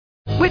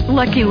With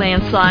Lucky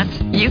Land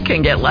Slots, you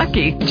can get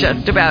lucky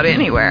just about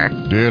anywhere.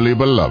 Dearly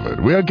beloved,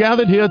 we are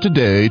gathered here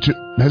today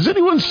to... Has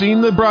anyone seen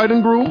the bride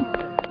and groom?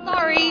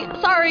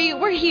 Sorry,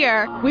 we're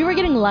here. We were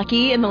getting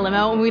lucky in the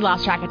limo and we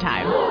lost track of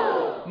time.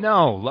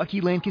 No,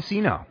 Lucky Land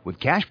Casino, with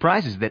cash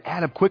prizes that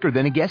add up quicker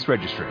than a guest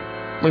registry.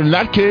 In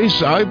that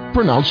case, I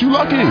pronounce you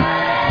lucky.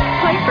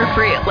 Play for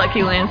free at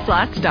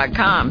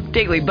LuckyLandSlots.com.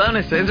 Daily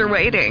bonuses are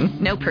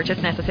waiting. No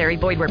purchase necessary.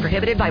 Void where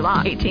prohibited by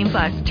law.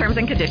 18+. Terms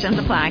and conditions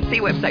apply. See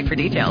website for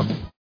details.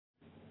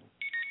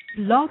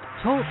 Blog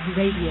Talk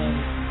Radio.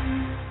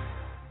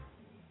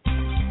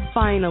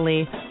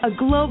 Finally, a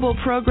global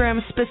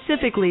program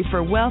specifically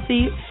for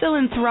wealthy,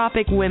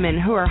 philanthropic women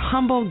who are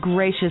humble,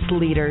 gracious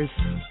leaders.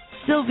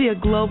 Sylvia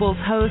Global's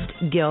host,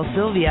 Gail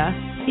Sylvia,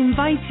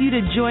 invites you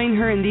to join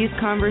her in these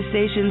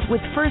conversations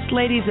with First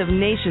Ladies of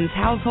nations'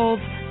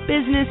 households,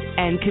 business,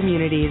 and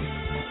communities.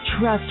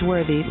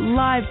 Trustworthy,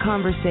 live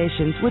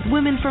conversations with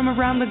women from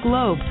around the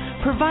globe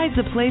provides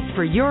a place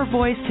for your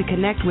voice to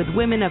connect with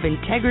women of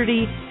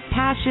integrity,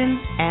 passion,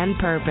 and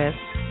purpose.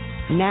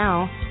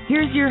 Now,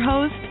 here's your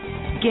host,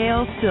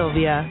 Gail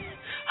Sylvia.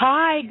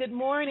 Hi, good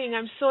morning.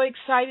 I'm so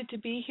excited to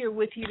be here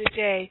with you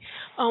today.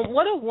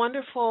 What a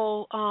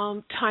wonderful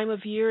time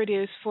of year it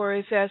is for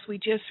us as we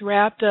just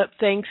wrapped up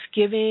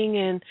Thanksgiving,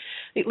 and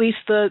at least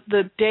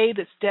the day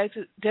that's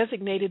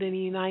designated in the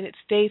United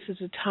States as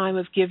a time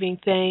of giving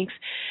thanks,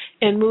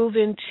 and move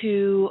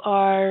into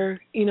our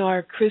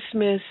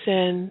Christmas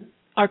and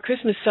our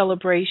Christmas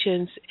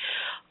celebrations.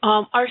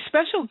 Our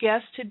special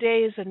guest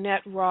today is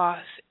Annette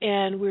Ross,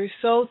 and we're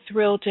so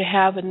thrilled to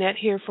have Annette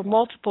here for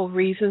multiple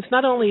reasons.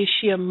 Not only is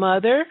she a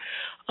mother,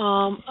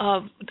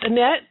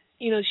 Annette,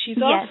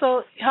 she's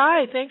also,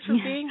 hi, thanks for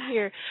being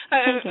here.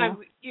 Thank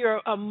you.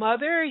 You're a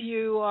mother,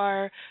 you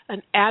are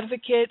an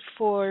advocate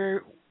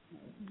for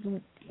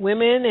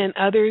women and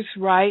others'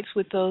 rights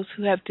with those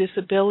who have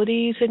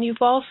disabilities, and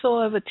you've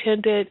also have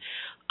attended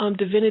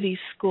divinity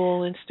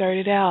school and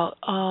started out.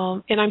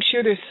 And I'm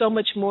sure there's so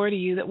much more to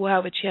you that we'll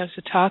have a chance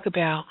to talk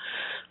about.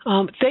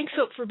 Thanks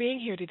for being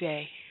here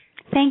today.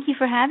 Thank you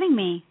for having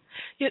me.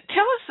 Yeah,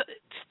 tell us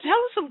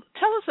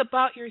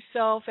about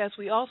yourself as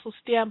we also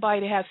stand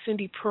by to have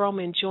Cindy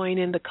Pearlman join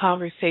in the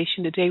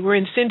conversation today. We're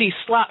in Cindy's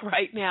slot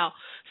right now.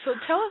 So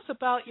tell us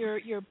about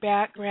your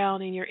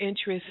background and your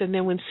interests, and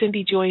then when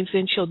Cindy joins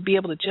in, she'll be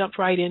able to jump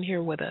right in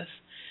here with us.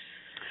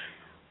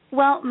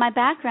 Well, my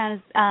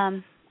background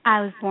is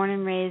I was born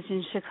and raised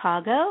in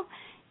Chicago,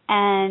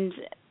 and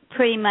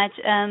pretty much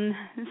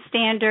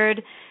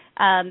standard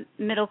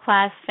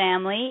middle-class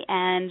family,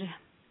 and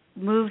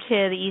moved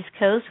to the East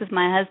Coast with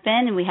my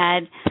husband, and we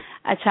had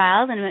a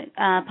child, and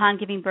upon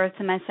giving birth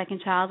to my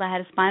second child, I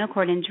had a spinal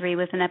cord injury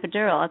with an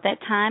epidural. At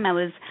that time, I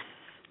was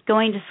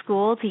going to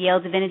school, to Yale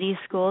Divinity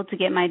School, to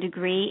get my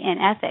degree in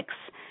ethics.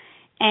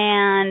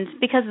 And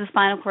because of the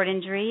spinal cord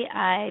injury,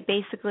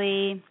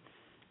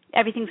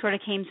 everything sort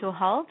of came to a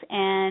halt,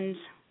 and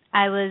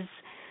I was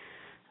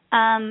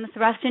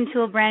thrust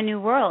into a brand new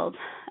world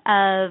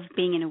of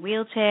being in a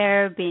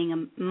wheelchair, being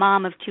a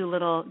mom of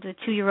the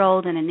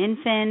 2-year-old and an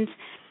infant,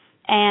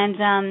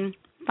 and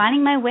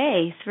finding my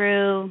way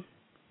through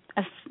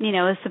a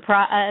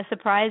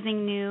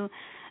surprising new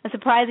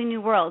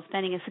world.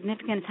 Spending a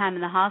significant time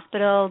in the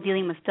hospital,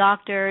 dealing with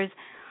doctors.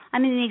 I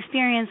mean, the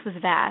experience was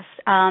vast,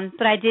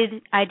 but I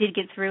did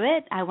get through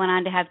it. I went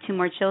on to have 2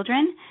 more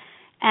children,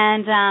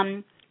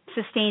 and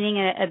sustaining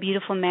a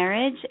beautiful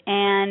marriage,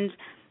 and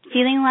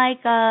feeling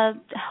like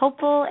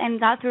hopeful,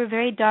 and got through a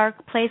very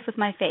dark place with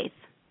my faith.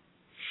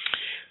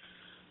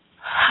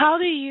 How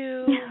do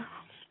you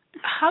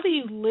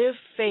live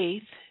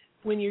faith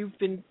when you've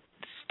been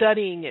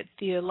studying it,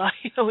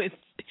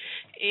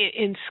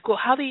 in school?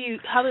 How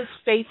does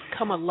faith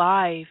come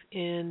alive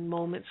in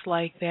moments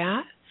like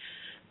that?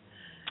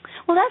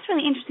 Well, that's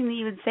really interesting that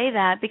you would say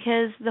that,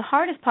 because the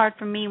hardest part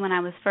for me when I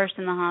was first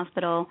in the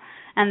hospital,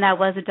 and that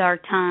was a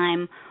dark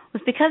time,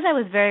 was because I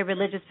was very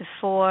religious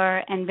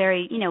before and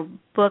very,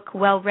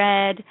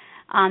 well-read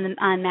on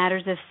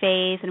matters of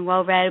faith, and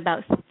well-read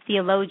about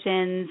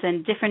theologians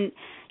and different,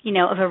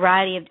 a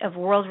variety of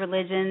world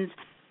religions.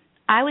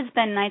 I would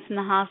spend nights in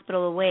the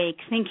hospital awake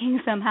thinking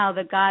somehow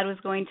that God was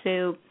going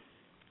to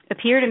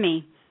appear to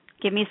me,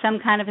 give me some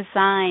kind of a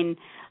sign,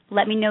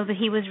 let me know that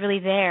he was really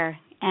there.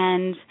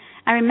 And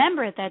I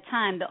remember at that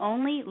time the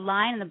only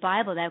line in the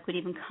Bible that could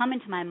even come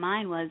into my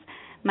mind was,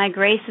 "My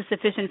grace is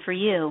sufficient for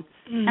you."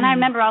 Mm-hmm. And I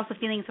remember also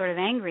feeling sort of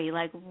angry,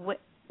 like,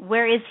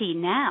 where is he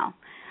now?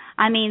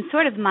 I mean,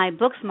 sort of my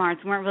book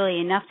smarts weren't really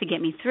enough to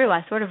get me through.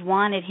 I sort of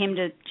wanted him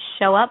to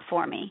show up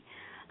for me.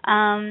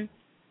 And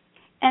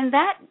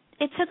that,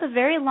 it took a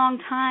very long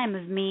time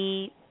of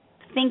me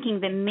thinking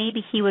that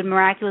maybe he would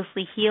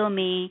miraculously heal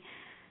me,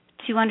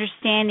 to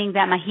understanding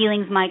that my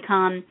healings might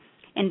come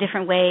in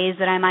different ways,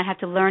 that I might have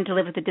to learn to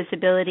live with a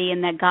disability,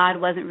 and that God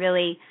wasn't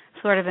really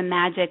sort of a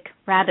magic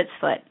rabbit's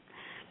foot.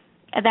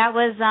 That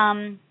was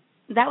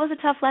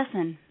a tough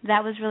lesson.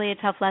 That was really a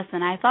tough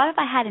lesson. I thought if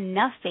I had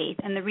enough faith,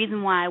 and the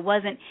reason why I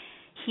wasn't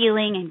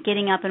healing and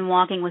getting up and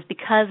walking was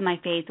because my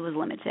faith was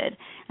limited,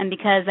 and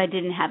because I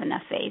didn't have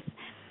enough faith.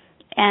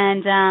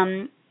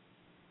 And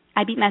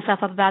I beat myself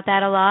up about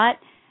that a lot,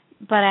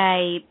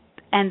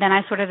 and then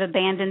I sort of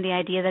abandoned the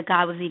idea that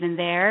God was even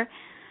there.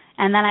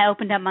 And then I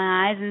opened up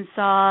my eyes and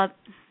saw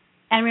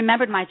and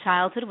remembered my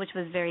childhood, which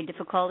was very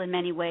difficult in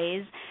many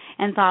ways,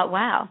 and thought,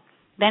 wow,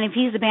 then if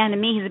he's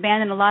abandoned me, he's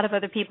abandoned a lot of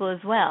other people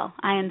as well.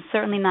 I am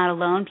certainly not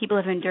alone. People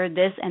have endured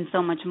this and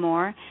so much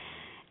more.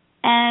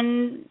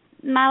 And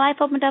my life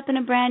opened up in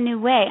a brand new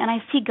way, and I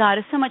see God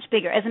as so much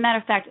bigger. As a matter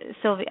of fact,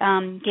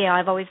 Gail,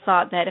 I've always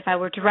thought that if I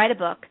were to write a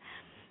book,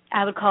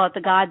 I would call it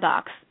the God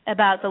Box,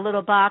 about the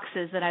little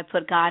boxes that I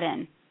put God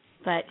in.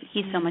 But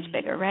he's so much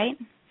bigger, right?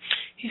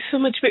 He's so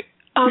much bigger.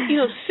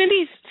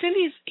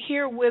 Cindy's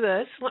here with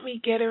us. Let me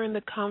get her in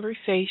the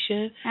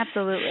conversation.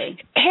 Absolutely.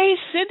 Hey,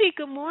 Cindy,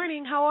 good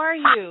morning. How are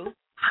you?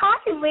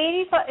 Hi,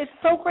 ladies. It's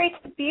so great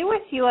to be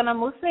with you, and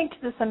I'm listening to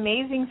this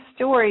amazing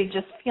story,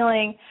 just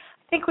feeling,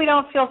 I think we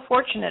don't feel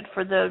fortunate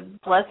for the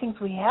blessings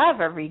we have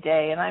every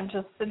day, and I'm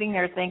just sitting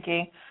there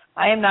thinking,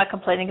 I am not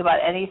complaining about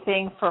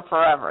anything for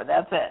forever.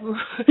 That's it.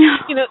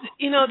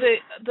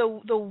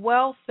 The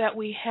wealth that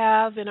we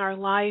have in our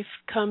life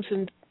comes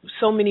in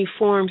so many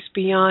forms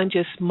beyond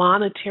just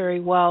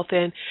monetary wealth,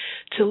 and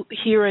to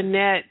hear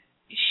Annette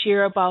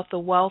share about the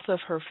wealth of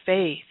her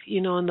faith,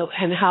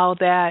 and how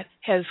that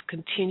has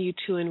continued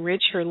to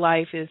enrich her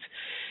life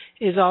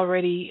is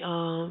already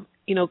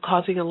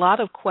causing a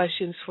lot of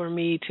questions for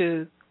me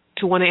to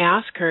want to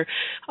ask her.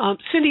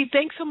 Cindy,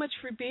 thanks so much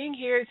for being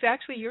here. It's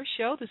actually your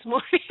show this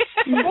morning.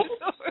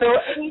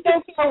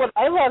 What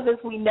I love is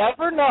we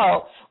never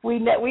know.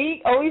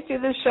 We always do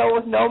this show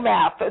with no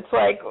map. It's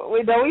like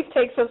it always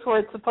takes us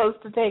where it's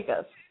supposed to take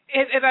us.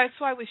 And that's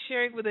why I was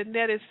sharing with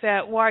Annette is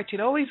that, watch, it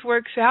always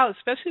works out,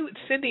 especially with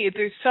Cindy.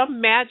 There's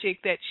some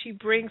magic that she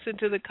brings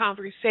into the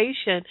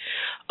conversation.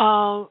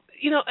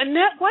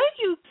 Annette, why don't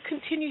you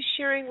continue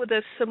sharing with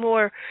us some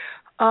more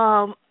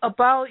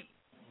about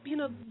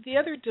the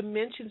other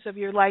dimensions of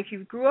your life.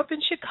 You grew up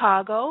in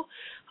Chicago.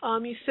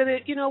 You said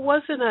it,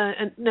 wasn't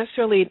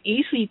necessarily an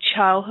easy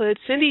childhood.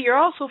 Cindy, you're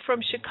also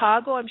from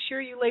Chicago. I'm sure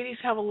you ladies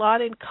have a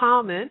lot in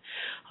common.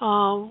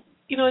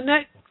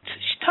 Annette,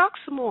 talk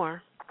some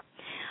more.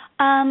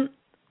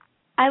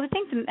 I would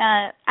think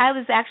I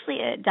was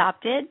actually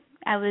adopted.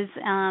 I was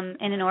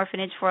in an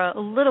orphanage for a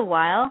little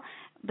while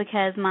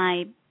because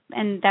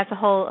and that's a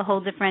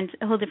whole different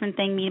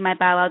thing, me and my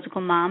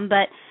biological mom,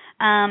 but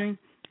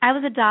I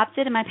was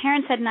adopted, and my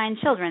parents had 9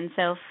 children,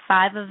 so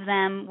 5 of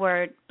them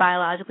were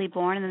biologically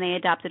born, and then they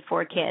adopted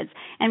 4 kids.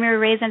 And we were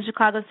raised on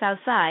Chicago's South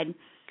Side.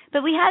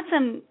 But we had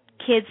some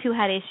kids who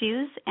had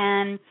issues,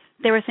 and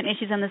there were some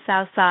issues on the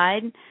South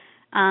Side,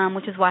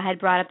 which is why I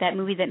had brought up that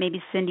movie that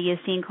maybe Cindy has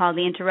seen called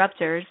The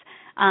Interrupters.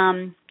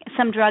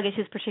 Some drug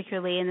issues,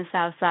 particularly in the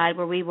South Side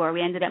where we were.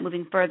 We ended up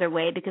moving further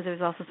away because there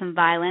was also some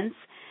violence.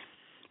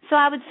 So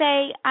I would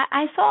say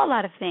I saw a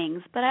lot of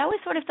things, but I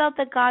always sort of felt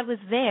that God was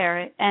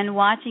there and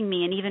watching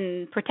me and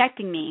even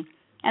protecting me.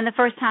 And the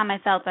first time I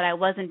felt that I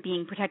wasn't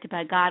being protected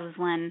by God was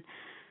when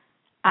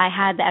I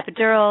had the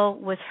epidural,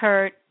 was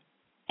hurt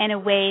in a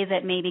way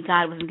that maybe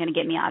God wasn't going to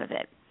get me out of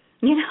it.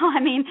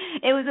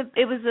 It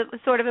was a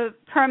sort of a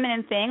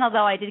permanent thing,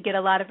 although I did get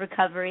a lot of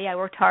recovery. I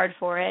worked hard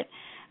for it.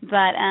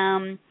 But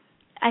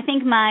I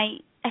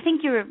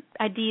think your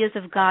ideas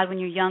of God when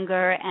you're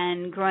younger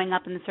and growing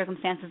up in the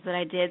circumstances that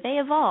I did, they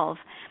evolve.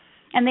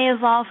 And they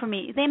evolve for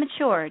me. They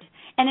matured.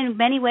 And in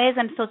many ways,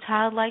 I'm still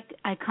childlike.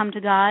 I come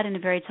to God in a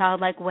very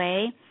childlike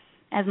way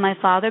as my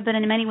father, but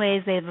in many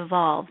ways they've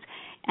evolved.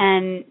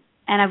 And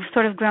I've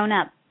sort of grown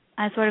up.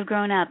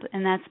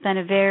 And that's been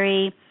a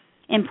very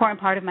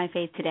important part of my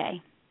faith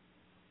today.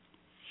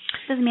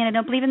 Doesn't mean I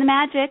don't believe in the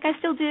magic. I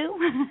still do.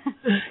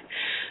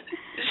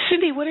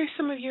 Cindy, what are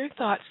some of your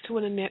thoughts to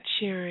what Annette's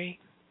sharing?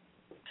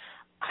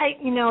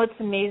 It's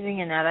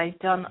amazing, Annette.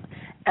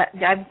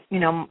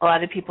 A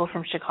lot of people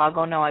from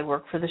Chicago know I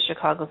work for the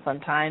Chicago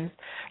Sun-Times,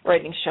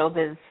 writing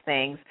showbiz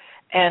things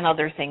and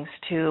other things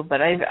too.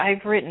 But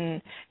I've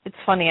written. It's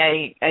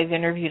funny. I've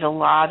interviewed a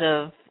lot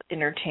of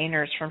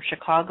entertainers from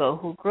Chicago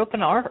who grew up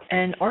in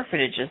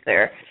orphanages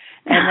there,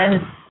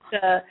 and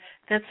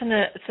that's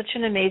such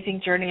an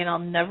amazing journey. And I'll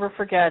never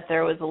forget.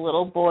 There was a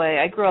little boy.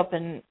 I grew up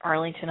in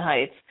Arlington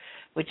Heights,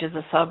 which is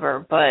a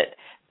suburb, but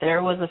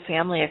there was a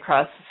family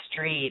across the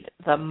street.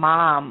 The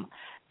mom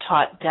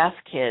taught deaf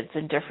kids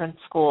in different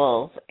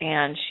schools,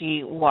 and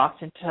she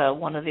walked into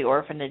one of the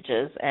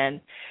orphanages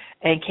and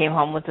came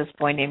home with this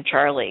boy named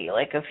Charlie,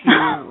 like a few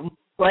months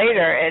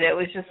later. And it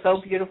was just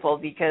so beautiful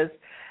because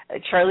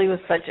Charlie was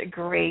such a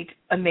great,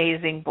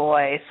 amazing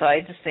boy. So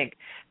I just think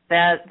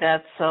that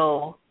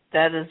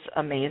is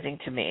amazing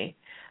to me.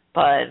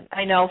 But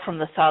I know from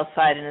the South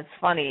Side, and it's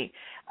funny,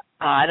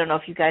 I don't know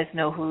if you guys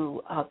know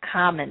who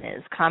Common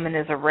is. Common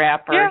is a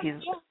rapper. Yeah,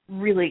 he's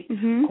really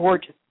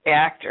gorgeous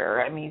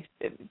actor. He's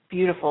a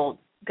beautiful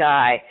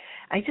guy.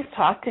 I just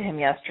talked to him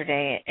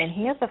yesterday, and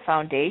he has a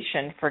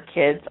foundation for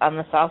kids on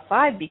the South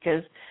Side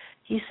because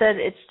he said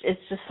it's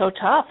just so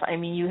tough.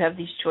 You have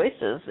these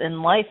choices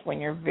in life when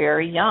you're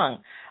very young.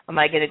 Am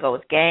I going to go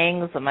with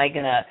gangs? Am I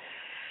going to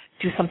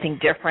do something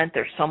different.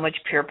 There's so much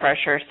peer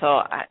pressure. So,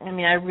 I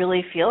mean, I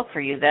really feel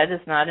for you. That is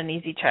not an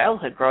easy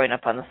childhood growing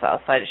up on the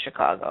south side of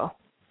Chicago.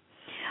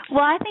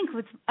 Well, I think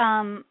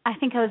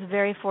I was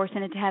very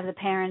fortunate to have the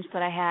parents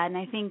that I had, and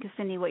I think,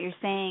 Cindy, what you're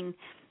saying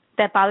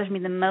that bothers me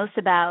the most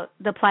about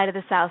the plight of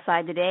the South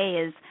Side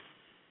today is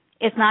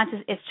it's not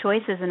just its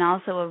choices and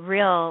also a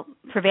real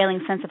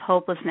prevailing sense of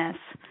hopelessness.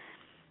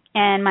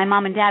 And my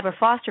mom and dad were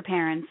foster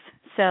parents,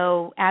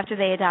 so after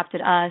they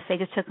adopted us, they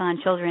just took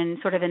on children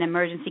sort of in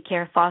emergency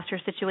care foster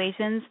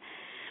situations.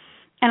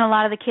 And a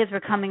lot of the kids were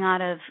coming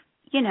out of,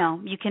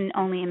 you can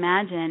only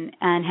imagine,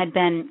 and had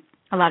been,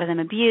 a lot of them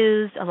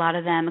abused, a lot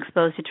of them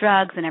exposed to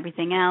drugs and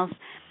everything else.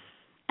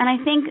 And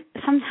I think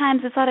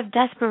sometimes it's out of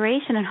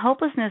desperation and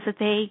hopelessness that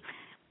they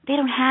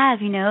don't have,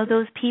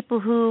 those people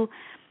who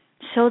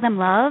show them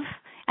love.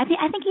 I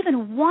think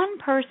even one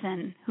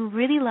person who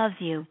really loves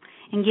you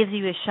and gives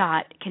you a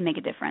shot can make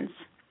a difference.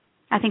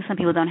 I think some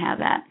people don't have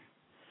that.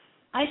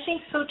 I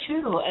think so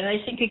too, and I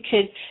think it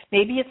could.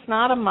 Maybe it's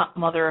not a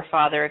mother or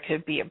father. It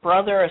could be a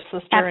brother, a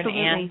sister,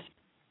 Absolutely. an aunt.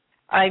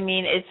 I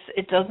mean,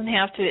 it doesn't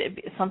have to.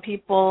 Some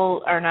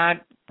people are not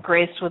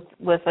graced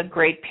with a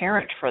great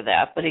parent for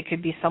that, but it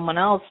could be someone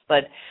else.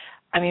 But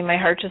I mean, my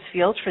heart just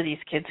feels for these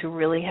kids who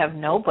really have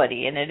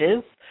nobody, and it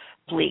is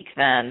bleak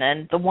then.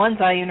 And the ones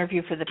I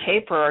interview for the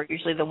paper are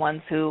usually the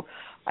ones who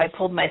I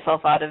pulled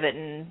myself out of it,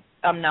 and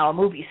I'm now a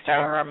movie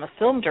star or I'm a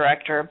film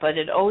director. But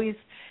it always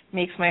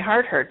makes my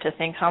heart hurt to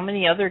think how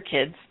many other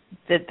kids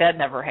that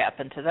never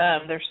happened to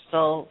them. They're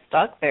still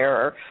stuck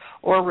there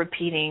or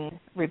repeating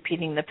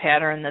the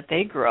pattern that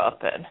they grew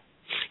up in.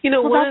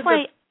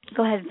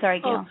 Go ahead.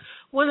 Sorry, Gail.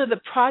 One of the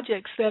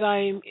projects that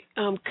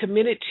I'm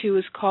committed to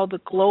is called the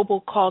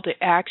Global Call to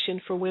Action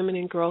for Women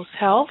and Girls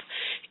Health,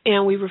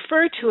 and we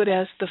refer to it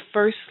as the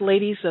First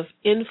Ladies of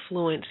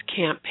Influence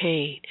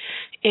campaign.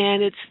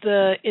 And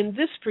in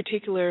this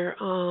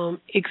particular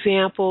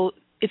example,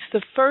 it's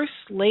the First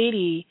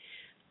Lady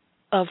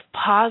of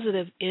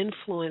positive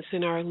influence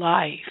in our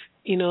life,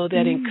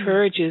 that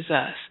encourages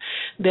us,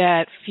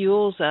 that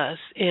fuels us,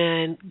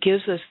 and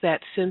gives us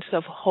that sense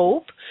of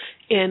hope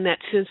and that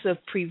sense of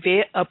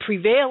a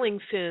prevailing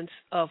sense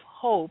of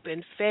hope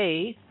and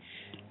faith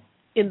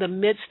in the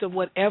midst of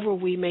whatever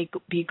we may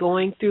be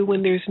going through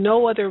when there's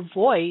no other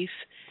voice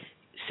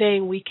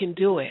saying we can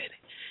do it.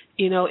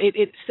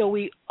 So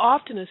we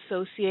often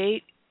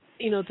associate,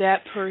 that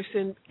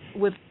person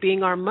with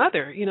being our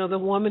mother, the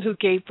woman who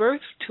gave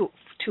birth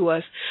to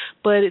us,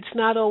 but it's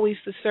not always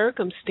the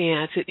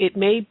circumstance. It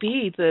may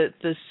be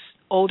the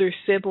older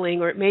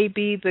sibling, or it may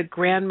be the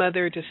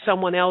grandmother to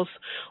someone else,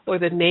 or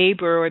the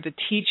neighbor, or the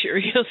teacher,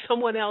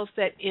 someone else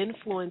that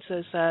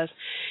influences us.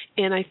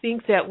 And I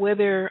think that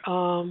whether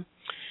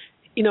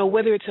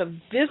it's a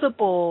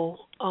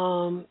visible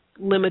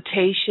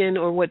limitation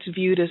or what's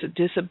viewed as a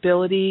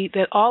disability,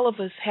 that all of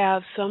us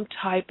have some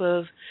type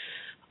of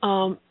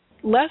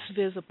less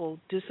visible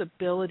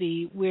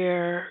disability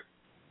where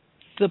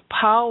the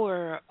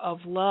power of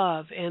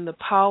love and the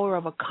power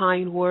of a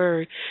kind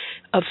word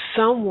of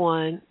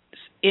someone's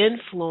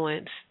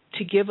influence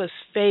to give us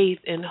faith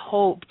and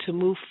hope to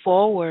move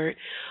forward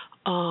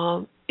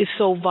is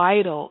so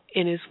vital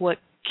and is what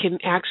can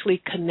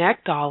actually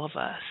connect all of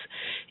us.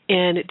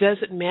 And it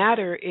doesn't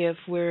matter if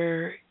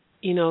we're,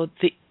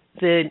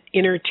 the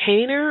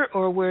entertainer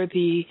or we're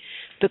the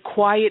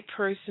quiet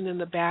person in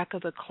the back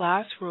of the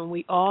classroom.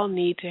 We all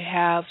need to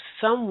have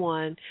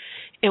someone,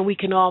 and we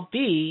can all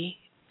be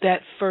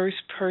that first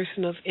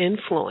person of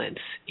influence,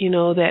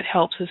 that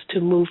helps us to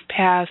move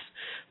past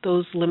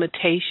those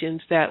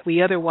limitations that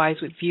we otherwise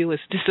would view as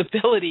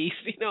disabilities,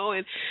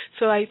 And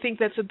so I think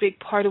that's a big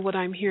part of what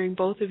I'm hearing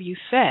both of you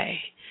say.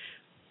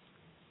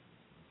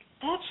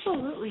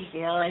 Absolutely,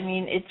 Gail. I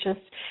mean,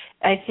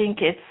 I think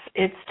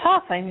it's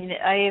tough. I mean,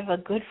 I have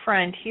a good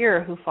friend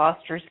here who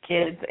fosters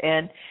kids,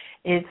 and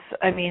it's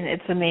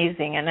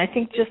amazing. And I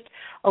think just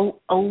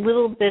a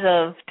little bit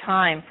of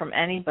time from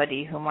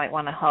anybody who might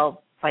want to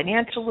help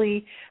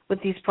financially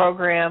with these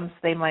programs.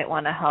 They might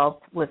want to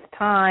help with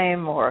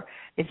time, or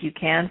if you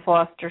can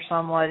foster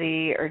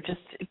somebody, or just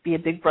be a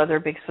big brother,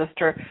 big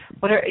sister.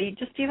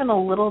 Just even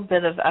a little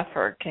bit of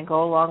effort can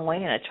go a long way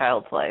in a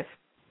child's life.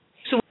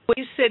 So what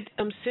you said,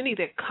 Cindy,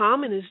 that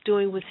Common is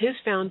doing with his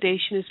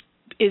foundation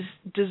is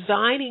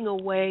designing a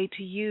way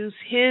to use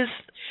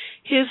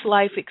his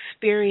life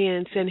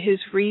experience and his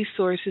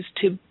resources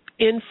to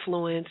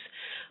influence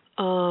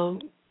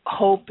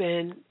hope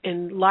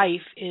and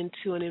life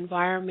into an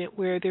environment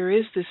where there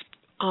is this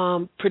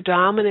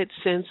predominant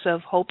sense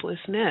of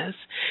hopelessness.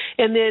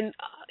 And then,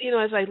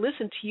 as I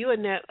listen to you,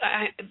 Annette,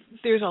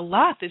 there's a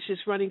lot that's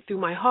just running through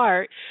my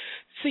heart.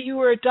 So you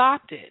were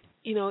adopted.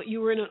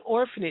 You were in an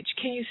orphanage.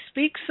 Can you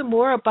speak some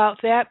more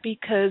about that?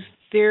 Because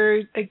there,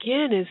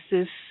 again, is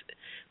this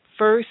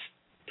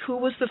who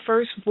was the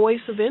first voice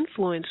of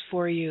influence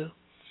for you?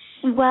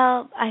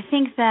 Well, I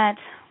think that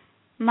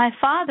my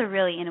father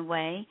really, in a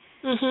way,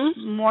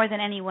 more than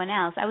anyone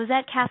else. I was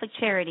at Catholic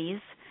Charities.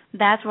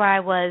 That's where I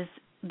was.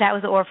 That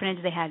was the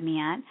orphanage they had me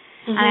at.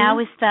 And I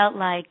always felt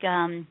like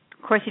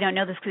of course you don't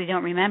know this because you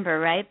don't remember,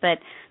 right? But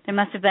there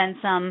must have been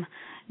some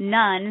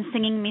nun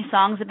singing me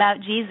songs about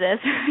Jesus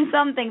or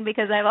something,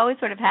 because I've always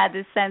sort of had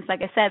this sense,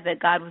 like I said, that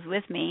God was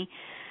with me.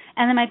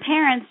 And then my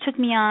parents took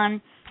me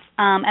on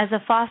as a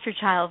foster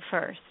child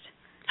first.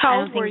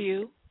 How old were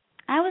you?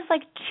 I was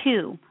like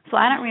 2, so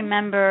I don't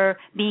remember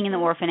being in the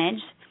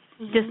orphanage.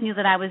 Just knew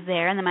that I was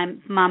there, and then my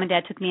mom and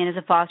dad took me in as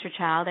a foster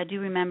child. I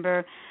do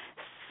remember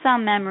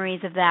some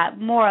memories of that,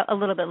 more a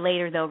little bit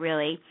later, though,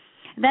 really.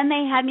 Then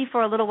they had me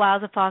for a little while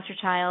as a foster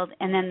child,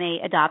 and then they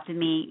adopted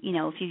me,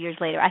 a few years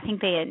later. I think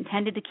they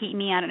intended to keep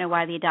me. I don't know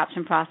why the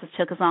adoption process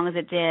took as long as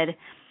it did.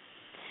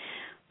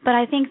 But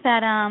I think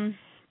that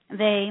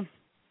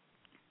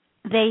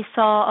they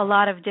saw a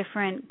lot of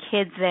different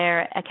kids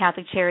there at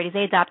Catholic Charities.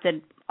 They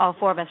adopted all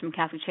 4 of us from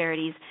Catholic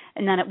Charities,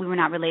 and we were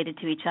not related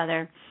to each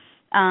other.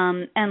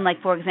 And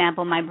like, for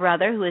example, my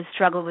brother, who has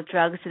struggled with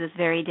drugs to this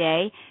very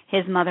day,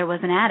 his mother was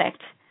an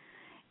addict.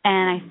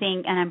 And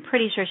I'm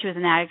pretty sure she was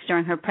an addict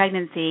during her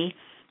pregnancy,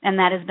 and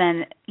that has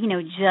been,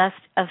 just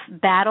a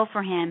battle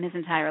for him his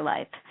entire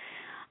life.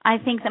 I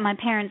think that my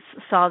parents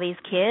saw these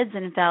kids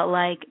and felt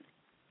like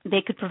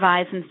they could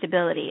provide some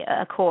stability,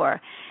 a core.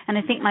 And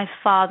I think my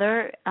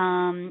father,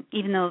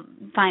 even though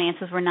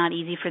finances were not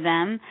easy for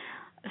them,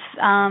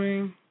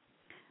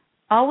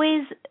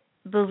 always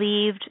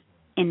believed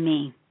in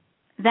me.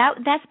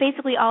 That's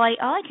basically all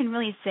I can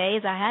really say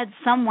is I had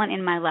someone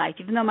in my life,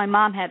 even though my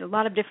mom had a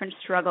lot of different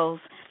struggles,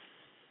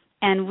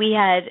 and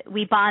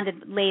we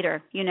bonded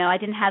later. I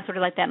didn't have sort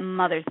of like that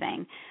mother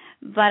thing,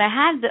 but I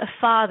had a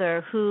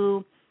father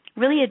who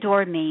really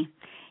adored me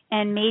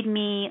and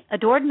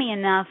adored me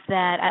enough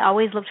that I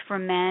always looked for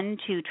men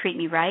to treat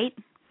me right,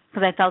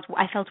 because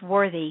I felt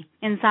worthy.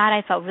 Inside,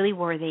 I felt really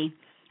worthy.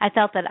 I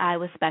felt that I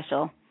was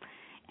special,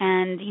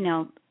 and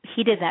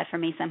he did that for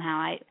me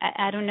somehow.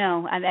 I don't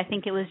know. I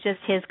think it was just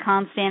his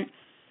constant.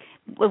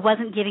 It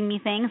wasn't giving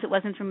me things. It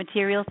wasn't through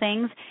material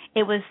things.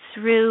 It was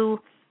through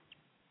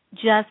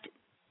just,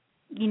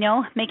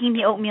 making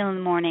the oatmeal in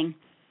the morning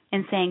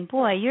and saying,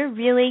 "Boy, you're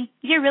really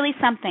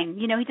something."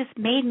 He just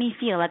made me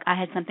feel like I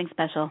had something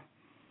special.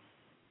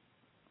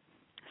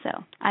 So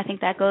I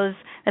think that's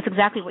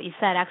exactly what you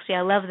said. Actually,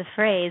 I love the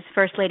phrase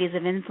 "First Ladies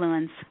of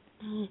Influence."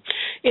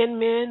 And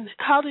men,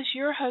 how does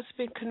your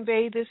husband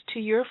convey this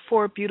to your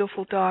 4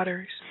 beautiful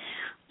daughters?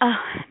 Oh,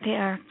 they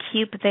are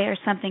cute, but they are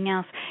something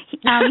else.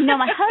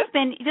 My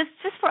husband,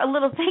 just for a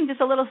little thing,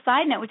 just a little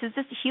side note, which is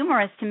just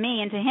humorous to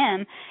me and to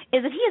him,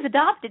 is that he is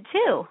adopted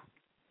too.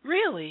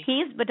 Really?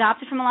 He's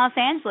adopted from Los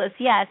Angeles,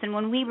 yes. And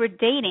when we were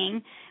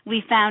dating,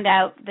 we found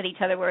out that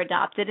each other were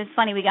adopted. It's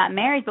funny, we got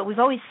married, but we've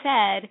always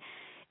said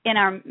in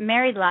our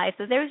married life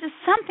that there was just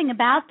something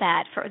about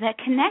that that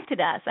connected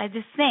us. I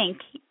just think.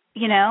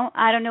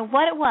 I don't know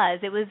what it was.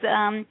 It was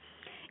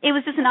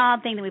just an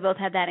odd thing that we both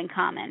had that in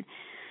common.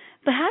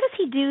 But how does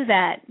he do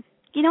that?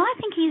 I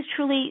think he's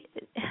truly,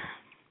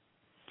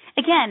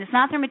 again, it's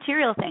not their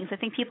material things. I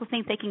think people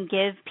think they can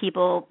give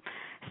people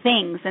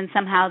things and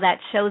somehow that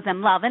shows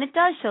them love. And it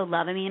does show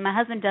love. I mean, my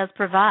husband does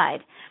provide.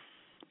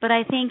 But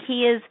I think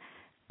he is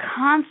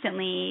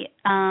constantly,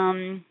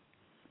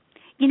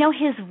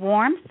 his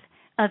warmth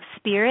of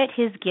spirit,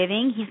 his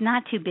giving, he's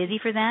not too busy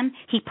for them.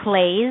 He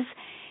plays.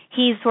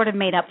 He's sort of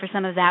made up for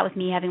some of that with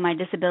me having my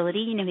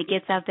disability. He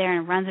gets out there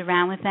and runs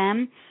around with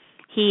them.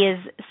 He is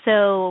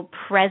so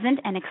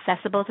present and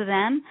accessible to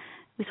them.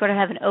 We sort of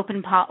have an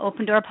open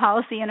door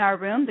policy in our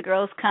room. The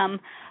girls come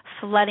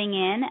flooding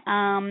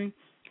in.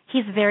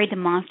 He's very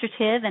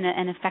demonstrative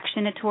and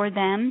affectionate toward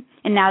them.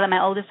 And now that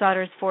my oldest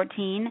daughter is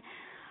 14,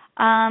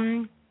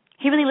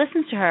 he really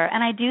listens to her.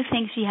 And I do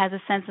think she has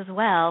a sense as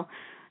well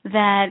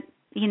that,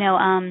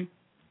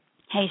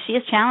 hey, she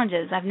has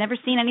challenges. I've never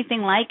seen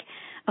anything like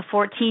a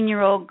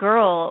 14-year-old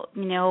girl,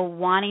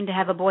 wanting to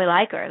have a boy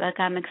like her. Like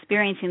I'm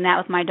experiencing that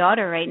with my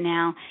daughter right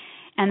now,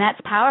 and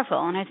that's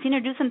powerful. And I've seen her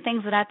do some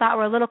things that I thought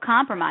were a little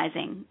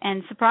compromising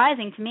and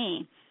surprising to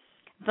me.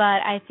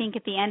 But I think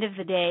at the end of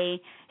the day,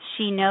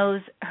 she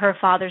knows her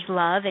father's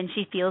love, and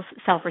she feels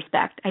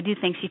self-respect. I do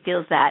think she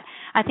feels that.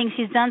 I think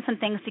she's done some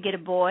things to get a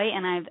boy,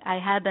 and I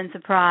have been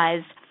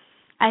surprised.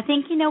 I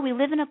think, we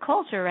live in a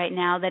culture right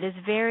now that is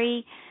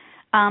very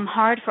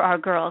hard for our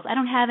girls. I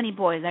don't have any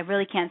boys. I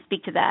really can't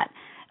speak to that.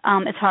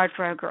 It's hard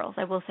for our girls.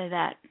 I will say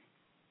that.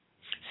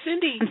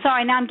 Cindy. I'm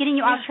sorry. Now I'm getting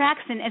you off track,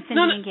 Cindy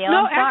and Gail.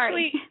 No, I'm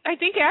sorry. I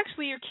think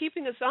you're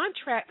keeping us on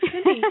track.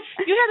 Cindy,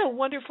 you had a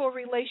wonderful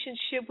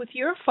relationship with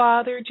your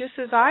father, just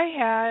as I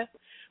had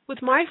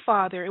with my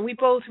father. And we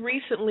both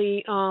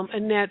recently,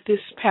 Annette, this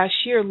past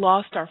year,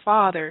 lost our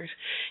fathers.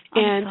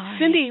 And sorry.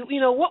 Cindy,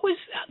 what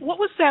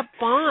was that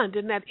bond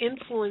and that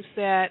influence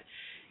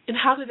and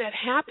how did that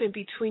happen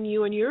between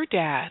you and your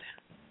dad?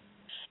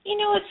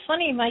 It's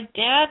funny. My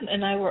dad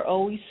and I were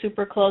always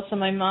super close, and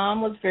my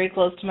mom was very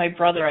close to my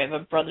brother. I have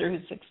a brother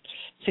who's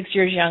six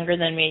years younger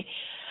than me.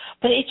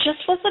 But it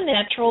just was a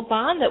natural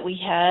bond that we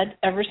had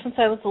ever since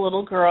I was a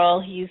little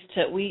girl.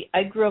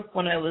 I grew up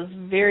when I was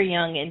very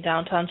young in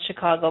downtown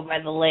Chicago by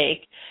the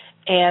lake,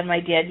 and my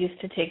dad used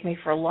to take me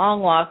for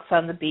long walks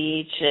on the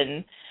beach,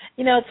 and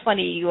it's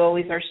funny, you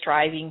always are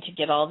striving to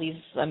get all these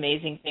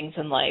amazing things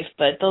in life,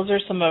 but those are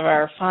some of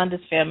our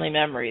fondest family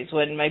memories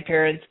when my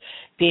parents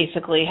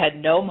basically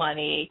had no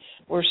money,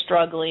 were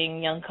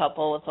struggling young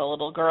couple with a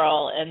little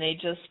girl, and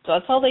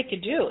that's all they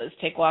could do is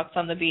take walks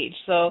on the beach.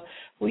 So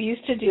we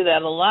used to do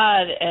that a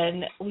lot,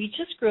 and we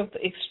just grew up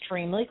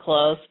extremely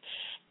close.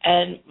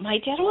 And my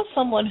dad was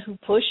someone who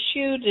pushed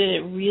you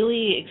to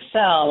really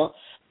excel,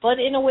 but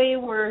in a way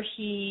where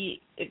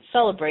he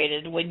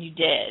celebrated when you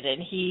did.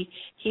 And he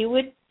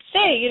would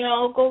say,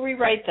 go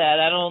rewrite that.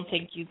 I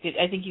think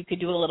you could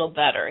do a little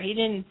better. He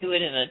didn't do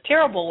it in a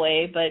terrible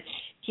way, but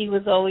he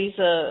was always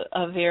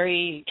a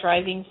very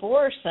driving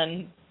force.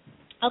 And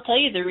I'll tell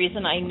you, the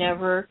reason I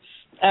never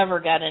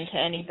ever got into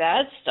any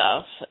bad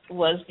stuff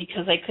was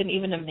because I couldn't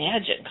even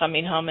imagine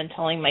coming home and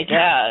telling my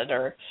dad,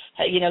 or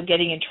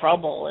getting in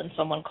trouble and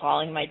someone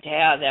calling my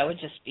dad. That would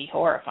just be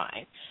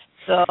horrifying.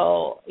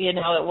 So it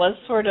was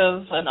sort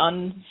of an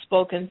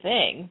unspoken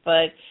thing,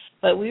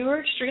 but we were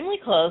extremely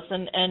close,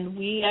 and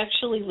we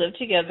actually lived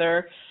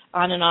together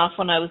on and off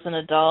when I was an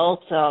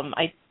adult.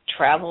 I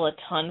travel a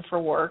ton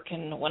for work,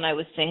 and when I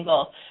was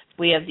single,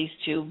 we have these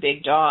two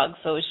big dogs,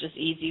 so it was just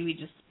easy. We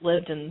just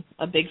lived in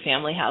a big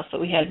family house that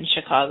we had in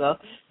Chicago.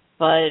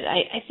 But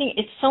I think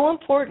it's so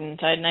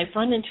important, and I've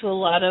run into a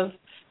lot of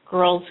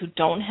girls who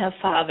don't have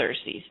fathers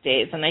these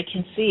days, and I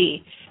can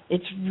see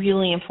it's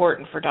really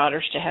important for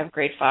daughters to have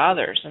great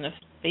fathers, and if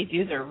they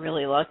do, they're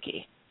really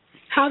lucky.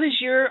 How does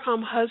your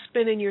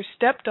husband and your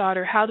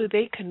stepdaughter, how do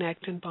they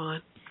connect and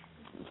bond?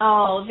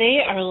 Oh, they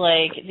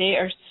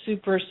are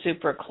super,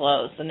 super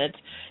close, and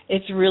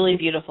it's really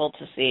beautiful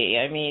to see.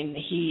 I mean,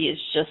 he is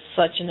just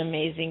such an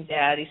amazing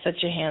dad. He's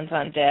such a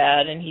hands-on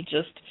dad, and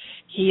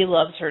he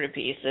loves her to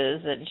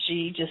pieces, and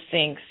she just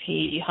thinks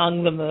he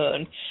hung the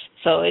moon.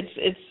 So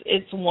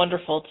it's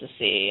wonderful to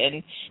see.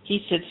 And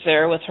he sits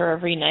there with her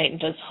every night and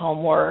does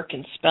homework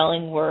and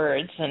spelling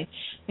words, and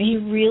he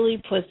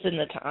really puts in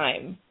the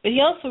time. But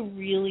he also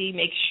really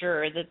makes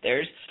sure that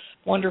there's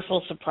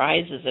wonderful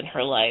surprises in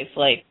her life.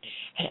 Like,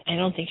 I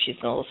don't think she's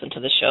going to listen to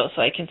the show,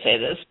 so I can say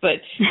this, but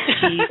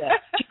she's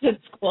at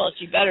school.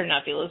 She better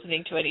not be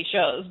listening to any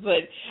shows.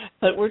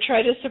 But we're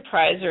trying to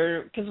surprise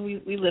her because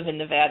we live in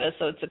Nevada,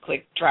 so it's a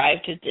quick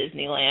drive to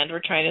Disneyland.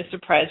 We're trying to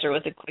surprise her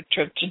with a quick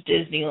trip to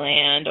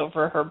Disneyland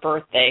over her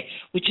birthday,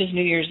 which is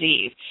New Year's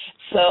Eve.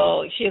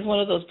 So she has one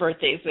of those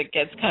birthdays that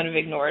gets kind of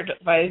ignored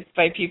by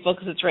people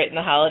because it's right in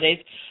the holidays.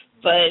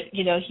 But,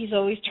 he's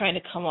always trying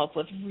to come up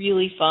with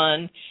really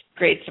fun,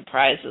 great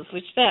surprises,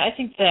 which I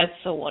think that's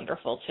so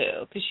wonderful,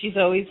 too, because she's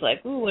always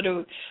like, ooh, what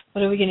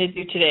are we going to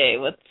do today?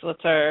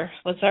 What's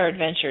our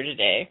adventure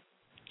today?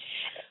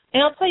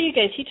 And I'll tell you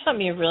guys, he taught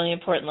me a really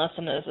important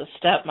lesson as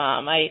a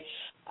stepmom.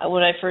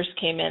 When I first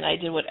came in, I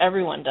did what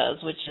everyone does,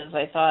 which is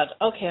I thought,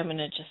 okay, I'm going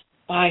to just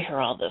buy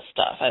her all this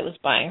stuff. I was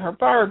buying her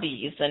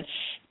Barbies and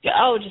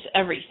just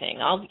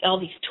everything, all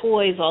these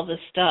toys, all this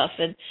stuff.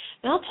 And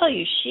I'll tell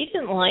you, she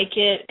didn't like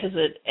it because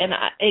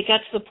it got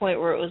to the point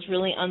where it was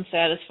really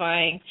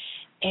unsatisfying.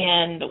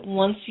 And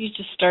once you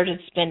just started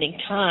spending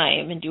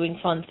time and doing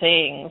fun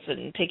things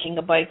and taking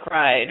a bike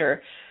ride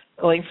or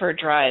going for a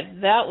drive,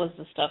 that was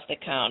the stuff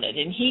that counted.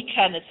 And he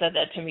kind of said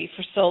that to me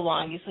for so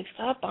long. He's like,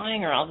 stop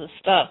buying her all this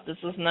stuff. This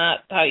is not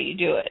how you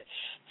do it.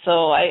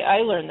 So I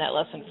learned that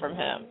lesson from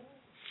him.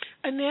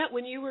 Annette,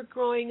 when you were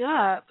growing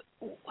up,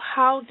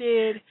 how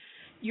did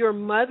your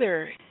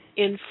mother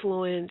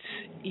influence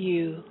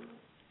you?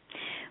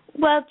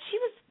 Well,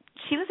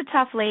 she was a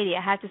tough lady,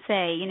 I have to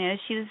say.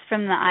 She was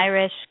from the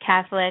Irish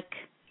Catholic,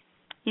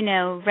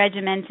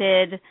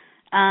 regimented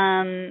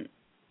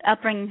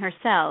upbringing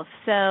herself.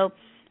 So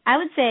I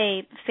would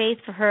say faith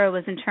for her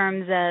was in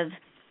terms of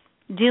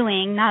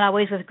doing, not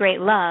always with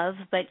great love,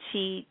 but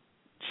she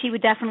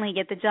would definitely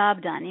get the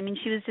job done. I mean,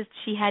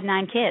 she had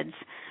 9 kids.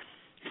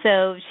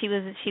 So she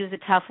was a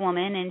tough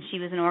woman, and she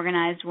was an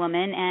organized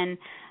woman, and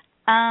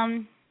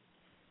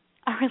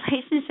our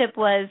relationship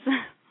was,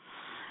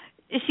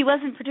 she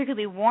wasn't a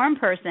particularly warm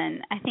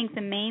person. I think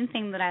the main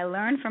thing that I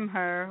learned from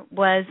her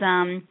was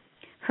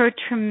her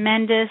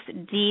tremendous,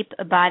 deep,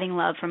 abiding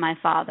love for my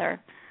father.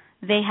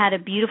 They had a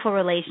beautiful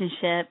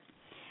relationship.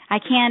 I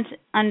can't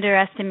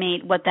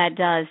underestimate what that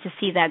does to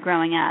see that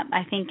growing up.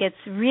 I think it's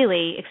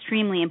really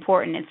extremely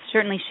important. It's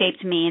certainly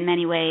shaped me in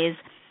many ways.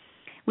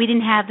 We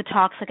didn't have the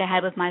talks like I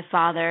had with my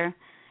father.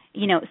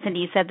 Cindy,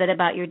 you said that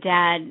about your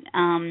dad,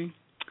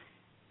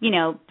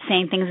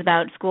 saying things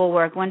about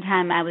schoolwork. One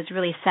time I was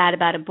really sad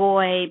about a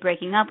boy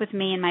breaking up with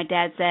me, and my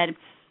dad said,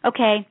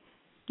 okay,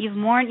 you've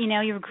mourned,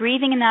 you're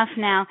grieving enough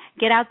now.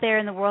 Get out there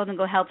in the world and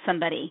go help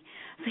somebody.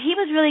 So he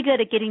was really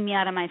good at getting me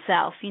out of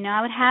myself.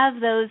 I would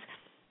have those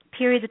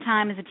periods of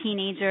time as a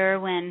teenager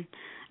when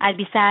I'd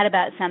be sad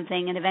about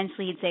something, and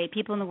eventually he'd say,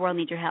 people in the world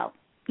need your help.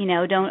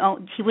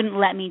 He wouldn't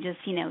let me just,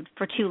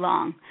 for too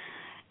long.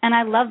 And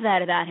I love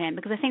that about him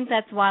because I think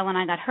that's why when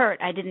I got hurt,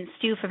 I didn't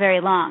stew for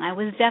very long. I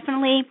was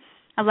definitely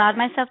allowed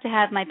myself to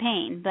have my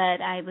pain,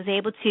 but I was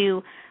able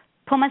to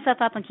pull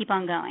myself up and keep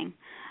on going.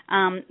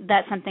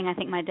 That's something I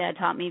think my dad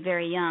taught me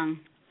very young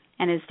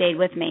and has stayed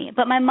with me.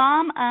 But my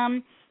mom,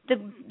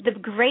 the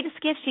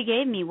greatest gift she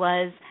gave me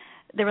was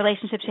the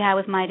relationship she had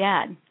with my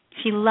dad.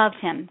 She loved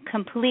him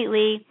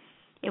completely.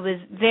 It was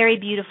very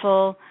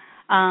beautiful.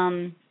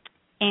 And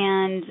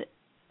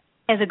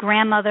as a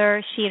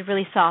grandmother, she had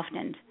really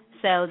softened.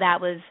 So that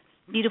was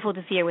beautiful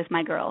to see her with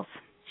my girls.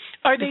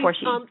 Are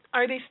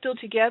they still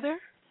together?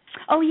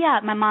 Oh yeah,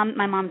 my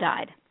mom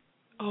died.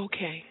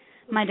 Okay.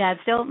 My dad,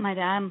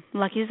 I'm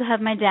lucky to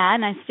have my dad,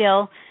 and I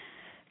still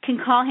can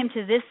call him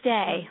to this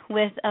day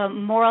with a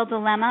moral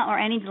dilemma or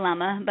any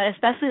dilemma, but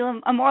especially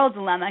a moral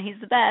dilemma. He's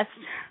the best.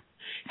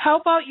 How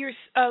about your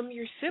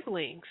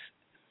siblings?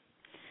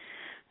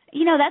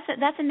 You know,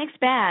 that's a mixed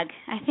bag.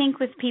 I think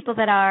with people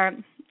that are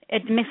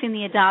mixing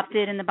the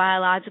adopted and the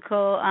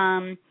biological,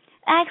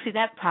 actually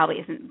that probably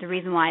isn't the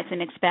reason why it's a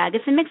mixed bag.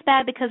 It's a mixed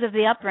bag because of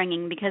the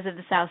upbringing, because of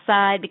the South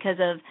Side, because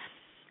of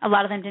a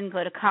lot of them didn't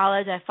go to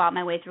college. I fought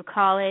my way through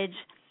college.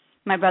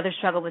 My brother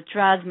struggled with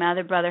drugs. My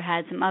other brother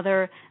had some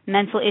other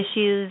mental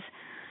issues.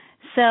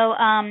 So,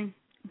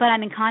 but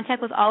I'm in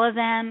contact with all of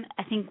them.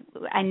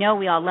 I know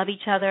we all love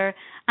each other.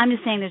 I'm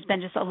just saying there's been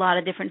just a lot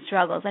of different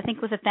struggles. I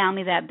think with a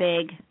family that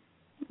big,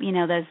 you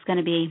know, there's going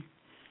to be,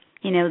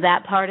 you know,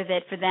 that part of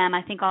it for them.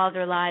 I think all of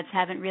their lives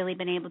haven't really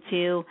been able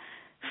to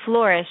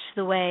flourish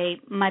the way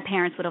my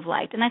parents would have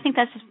liked. And I think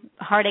that's just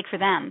a heartache for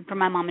them, for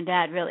my mom and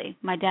dad, really.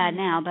 My dad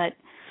now, but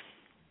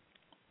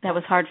that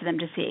was hard for them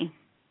to see.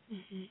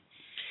 Mm-hmm.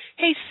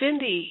 Hey,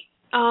 Cindy,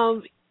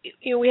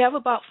 you know, we have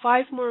about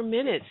 5 more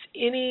minutes.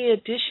 Any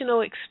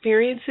additional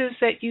experiences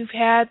that you've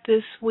had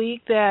this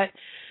week that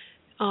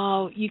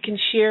you can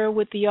share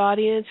with the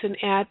audience and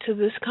add to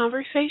this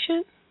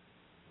conversation?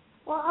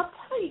 Well, I'll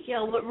tell you,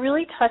 Gail, what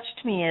really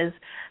touched me is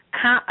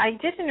I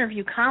did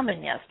interview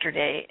Common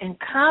yesterday, and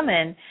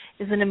Common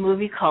is in a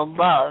movie called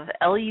Love,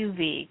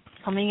 L-U-V,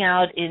 coming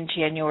out in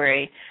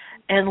January.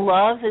 And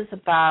Love is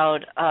about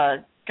a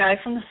guy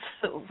from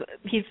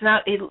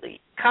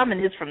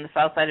Common is from the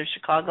south side of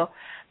Chicago,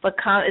 but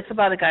it's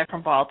about a guy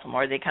from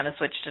Baltimore. They kind of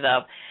switched it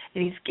up.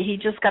 And he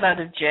just got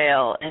out of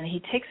jail, and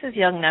he takes his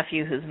young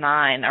nephew, who's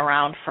 9,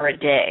 around for a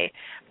day,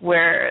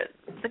 where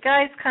the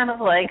guy's kind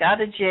of like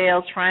out of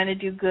jail, trying to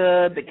do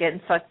good, but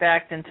getting sucked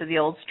back into the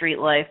old street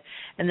life.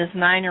 And this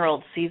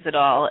 9-year-old sees it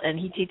all, and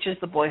he teaches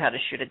the boy how to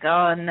shoot a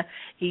gun.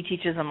 He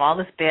teaches him all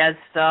this bad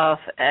stuff,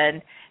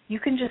 and you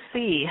can just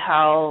see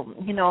how,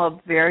 you know, a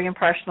very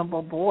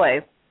impressionable boy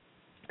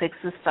picks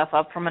this stuff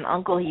up from an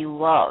uncle he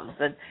loves,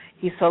 and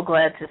he's so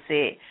glad to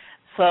see.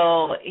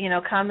 So, you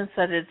know, Common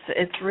said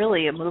it's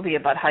really a movie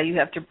about how you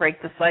have to break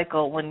the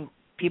cycle when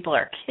people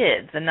are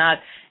kids and not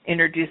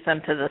introduce them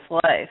to this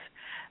life.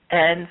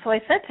 And so I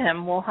said to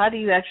him, well, how do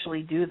you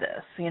actually do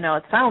this? You know,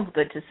 it sounds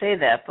good to say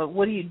that, but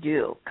what do you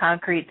do?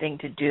 Concrete thing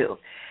to do.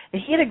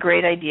 And he had a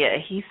great idea.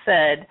 He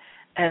said,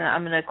 and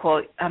I'm going to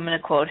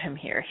quote him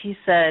here. He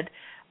said,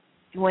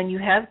 when you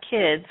have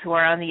kids who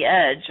are on the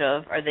edge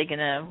of, are they going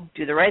to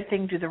do the right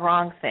thing, do the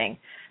wrong thing,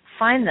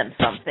 find them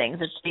something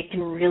that they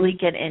can really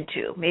get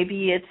into.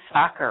 Maybe it's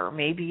soccer,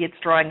 maybe it's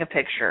drawing a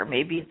picture,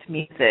 maybe it's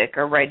music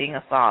or writing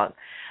a song.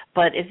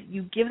 But if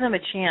you give them a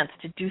chance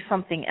to do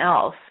something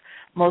else,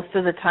 most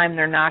of the time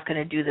they're not going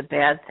to do the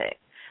bad thing.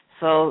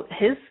 So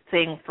his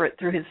thing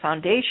through his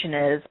foundation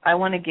is, I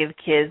want to give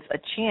kids a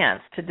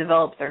chance to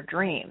develop their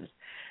dreams,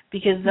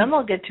 because then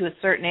they'll get to a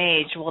certain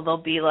age where they'll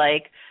be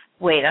like,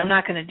 wait, I'm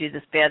not going to do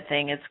this bad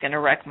thing, it's going to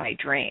wreck my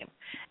dream.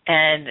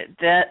 And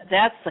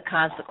that's the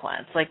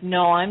consequence. Like,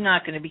 no, I'm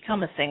not going to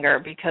become a singer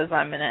because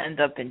I'm going to end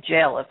up in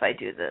jail if I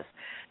do this.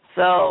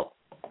 So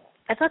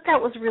I thought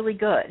that was really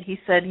good. He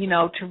said, you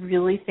know, to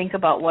really think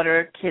about what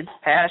are kids'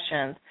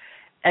 passions,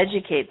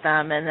 educate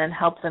them, and then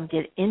help them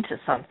get into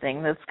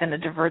something that's going to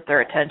divert their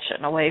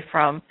attention away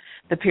from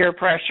the peer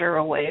pressure,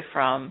 away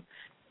from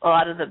a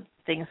lot of the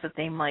things that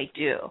they might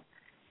do.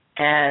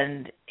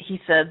 And he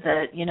said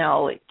that, you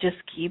know, just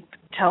keep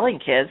telling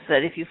kids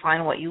that if you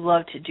find what you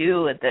love to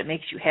do and that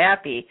makes you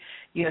happy,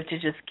 you have to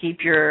just keep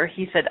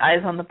he said,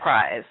 eyes on the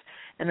prize.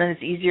 And then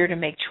it's easier to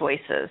make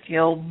choices.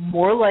 You'll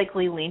more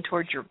likely lean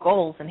towards your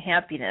goals and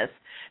happiness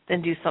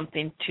than do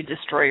something to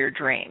destroy your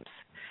dreams.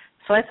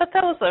 So I thought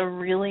that was a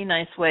really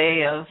nice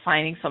way of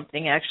finding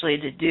something actually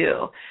to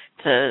do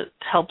to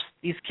help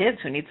these kids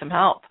who need some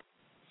help.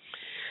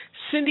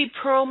 Cindy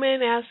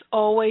Pearlman, as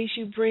always,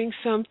 you bring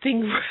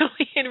something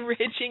really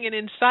enriching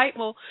and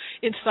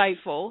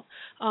insightful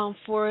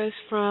for us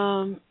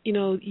from, you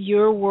know,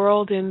 your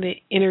world in the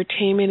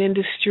entertainment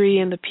industry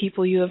and the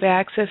people you have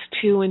access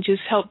to, and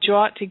just help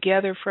draw it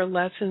together for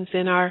lessons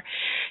in our,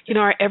 you know,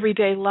 our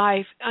everyday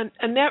life.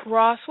 Annette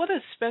Ross, what a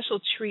special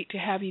treat to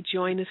have you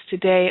join us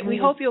today. And we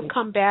hope you'll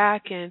come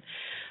back and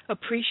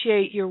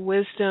appreciate your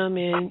wisdom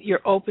and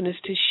your openness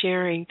to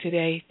sharing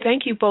today.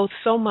 Thank you both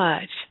so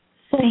much.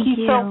 Thank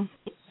you.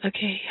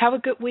 Okay, have a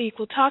good week.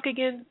 We'll talk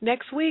again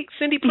next week.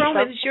 Cindy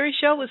Pearlman, it's your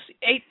show. It's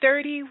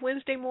 8:30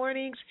 Wednesday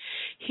mornings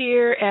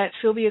here at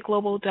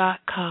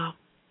SylviaGlobal.com.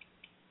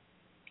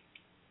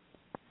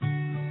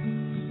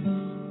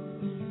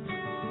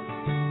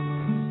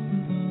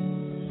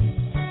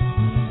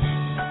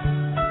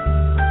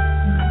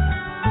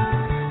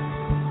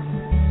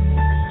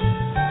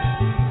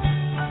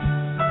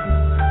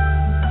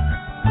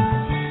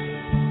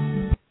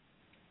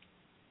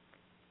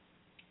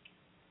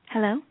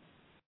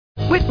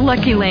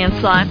 Lucky Land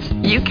Slots,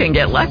 you can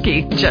get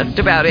lucky just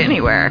about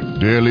anywhere.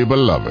 Dearly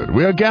beloved,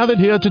 we are gathered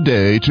here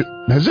today to...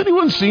 Has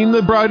anyone seen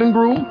the bride and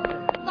groom?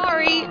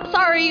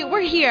 Sorry, we're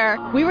here.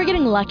 We were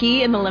getting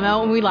lucky in the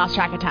limo and we lost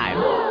track of time.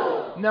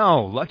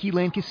 No, Lucky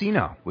Land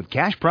Casino, with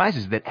cash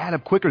prizes that add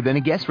up quicker than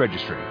a guest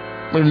registry.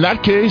 In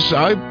that case,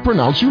 I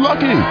pronounce you lucky.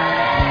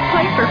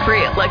 Play for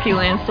free at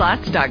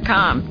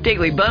LuckyLandSlots.com.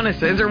 Daily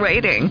bonuses are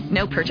waiting.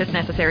 No purchase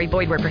necessary.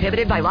 Void where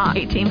prohibited by law.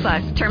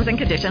 18+. Terms and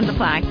conditions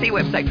apply. See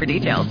website for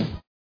details.